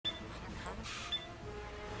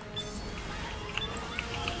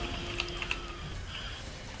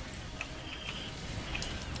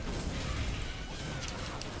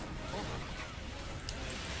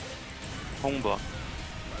공부.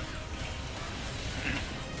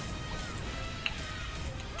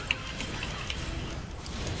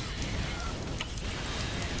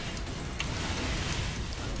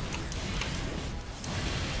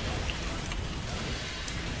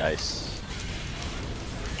 Nice.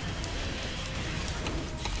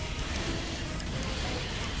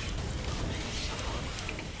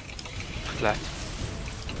 Left.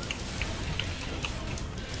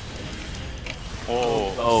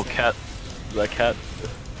 Oh, Oh, cat. Is that cat?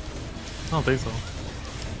 I don't think so.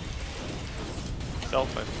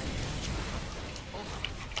 self-fight.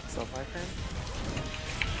 Self-life frame?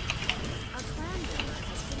 A clan member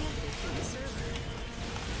has connected to the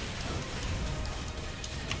server.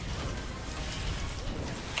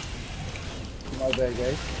 My bad,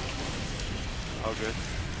 guys. Oh, good.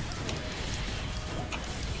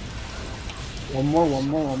 One more.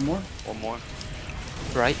 One more.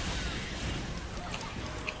 Right.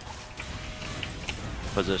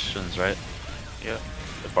 Positions, right? Yeah.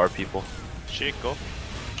 The bar people. Shake, go.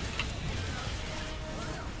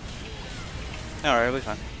 Alright, we'll be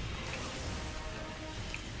fine.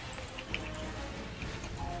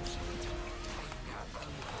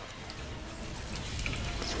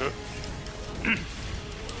 Let's go.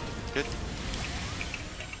 Good.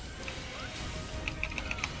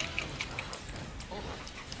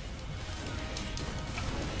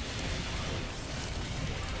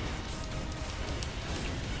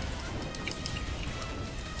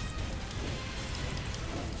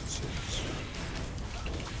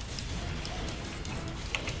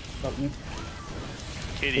 Stop me.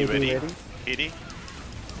 Katie, ready? Katie?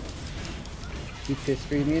 Keep this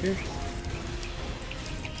 3 meters.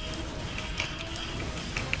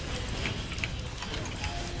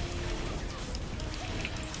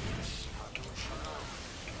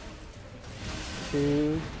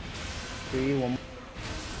 Two, three, one more.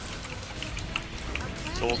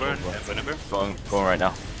 Soulburn and Vinegar. Going right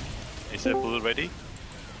now. Is that blue ready?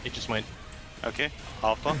 It just went. Okay.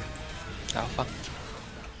 Alpha. Alpha.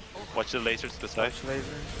 Watch the lasers to the side. Touch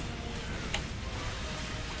laser.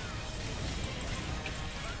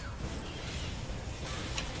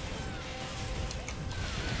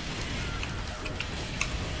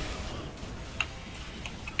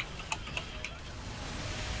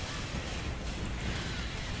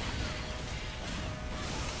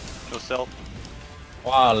 No self.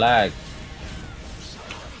 Wow, lag.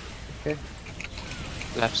 Okay.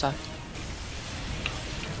 Left side.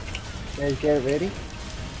 Guys, get ready.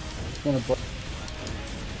 It's gonna blow.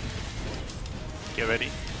 Get ready.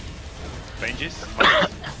 Ranges. Get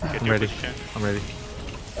I'm your ready. position. I'm ready.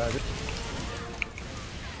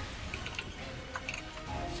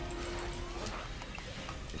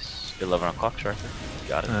 It's 11 o'clock, sure.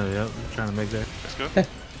 Got it. Yeah, I'm trying to make that. Let's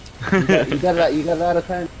go. You got a lot of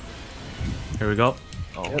time. Here we go.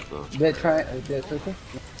 Oh, Yep. the- Bit try. Bit circle.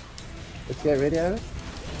 Let's get ready, Ivan.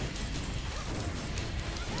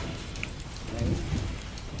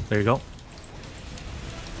 There you go.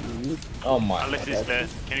 Oh my. Alex is dead.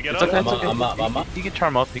 Can you get It's up? okay, I'm up, I'm up, I'm up. You can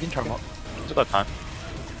charm up, you can charm up. It's about time.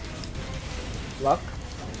 Lock.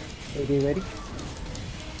 AD ready.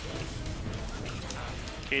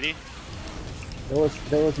 Katie. That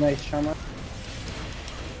was nice, Sharma.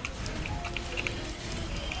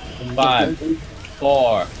 5,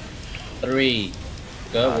 4, 3.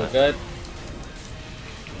 Good, we're good.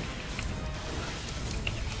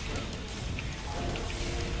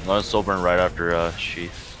 I'm going to Soulburn right after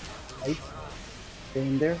Sheath. Nice. Stay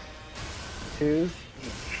in there. 2,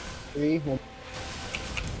 3, 1.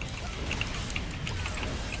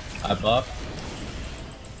 I buff.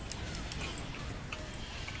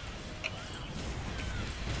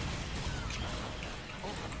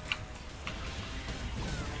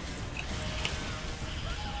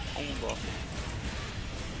 Combo.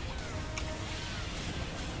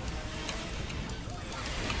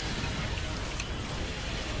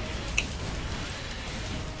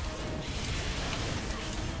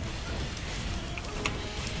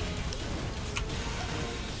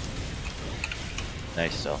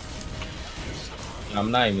 Nice self.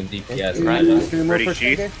 I'm not even DPS. Three Right more- now. 3 more Ready, percent,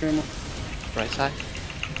 Sheath? guys, 3 more. Right side.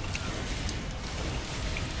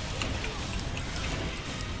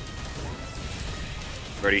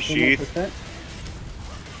 Ready, 2 more Sheath? percent.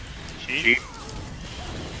 Sheath.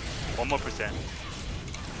 1 more percent.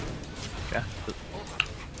 Yeah.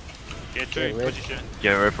 Get your ready. position.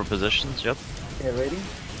 Get ready for positions, yep. Get ready.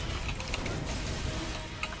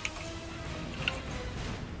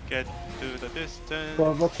 Get to the distance.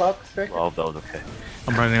 12 o'clock, striker. Well, that was okay.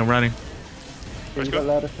 I'm running. Let's You go. got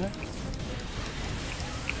a lot of time.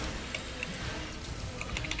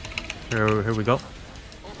 Here we go.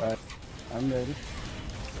 I'm ready.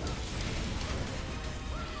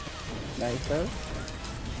 Nice, sir.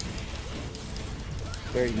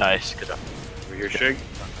 Very Nice. Good job. Over here, Shig.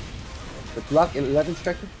 The block 11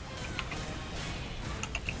 striker.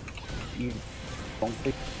 You don't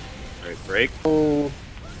think. Alright, break. Oh,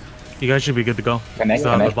 You guys should be good to go. Connect,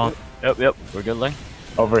 Still have the connect. bomb. Yep. We're good, Ling.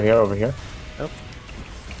 Over here.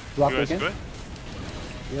 block You guys again. good?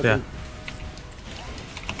 Yep. Yeah.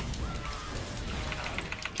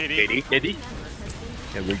 KD. KD.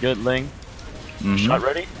 Okay, we're good, Ling. Mhm. Shot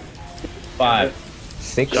ready? 5,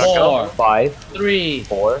 6, Four. 5, 3,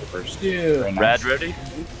 4. 2. Very nice. Rad ready?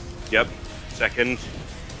 Yep. Second.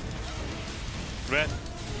 Red.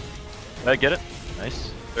 Get it? Nice.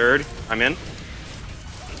 Third. I'm in.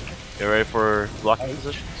 Get ready for blocking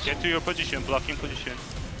position. Get to your position, blocking position.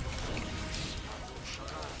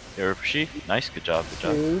 Get ready for she. Nice. Good job.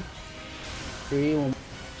 2, 3, 1.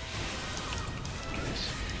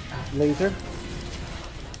 Laser.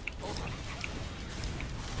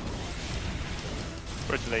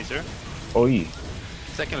 First laser. Oi.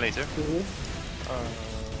 Second laser. 2.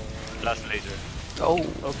 Last laser. Oh,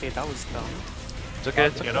 Okay, that was dumb. It's okay.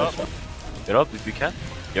 It's Get okay. up. Get up if you can.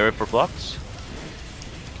 Get ready for blocks.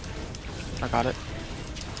 I got it.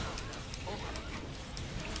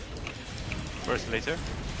 First laser.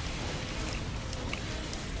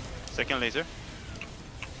 Second laser.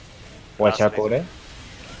 Watch Last out, laser. Bode.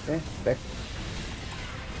 Okay, back.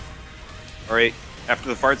 Alright. After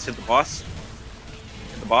the farts, hit the boss.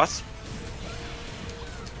 Hit the boss.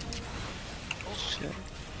 Shit.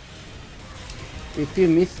 If you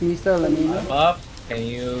miss Misa, let me know. Buff. Do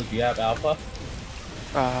you have alpha?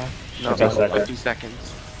 No, Shit, that's 50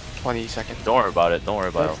 seconds. 20 seconds. Don't worry about it. Don't worry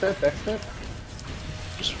about it. Backstep.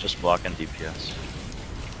 Just block and DPS.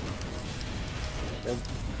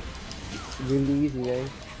 Really easy, guys.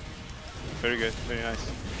 Very good. Very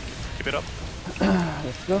nice. Keep it up.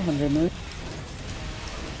 Let's go, 100 million.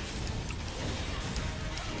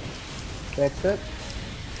 Backstep.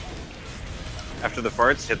 After the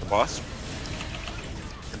farts, hit the boss.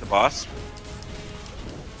 Hit the boss.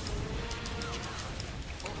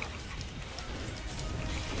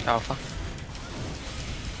 Alpha.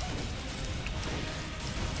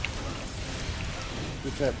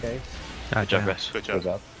 Good job, guys. Good job, guys. Good Good job.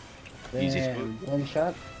 job. Easy, Damn, smooth. one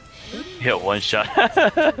shot. Yeah, one shot.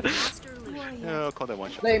 Master Lucian. Yeah, I'll call that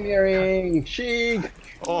one shot. Flame earring. Shig.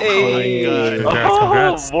 Oh Hey. my god.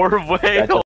 Congrats. Oh, more way.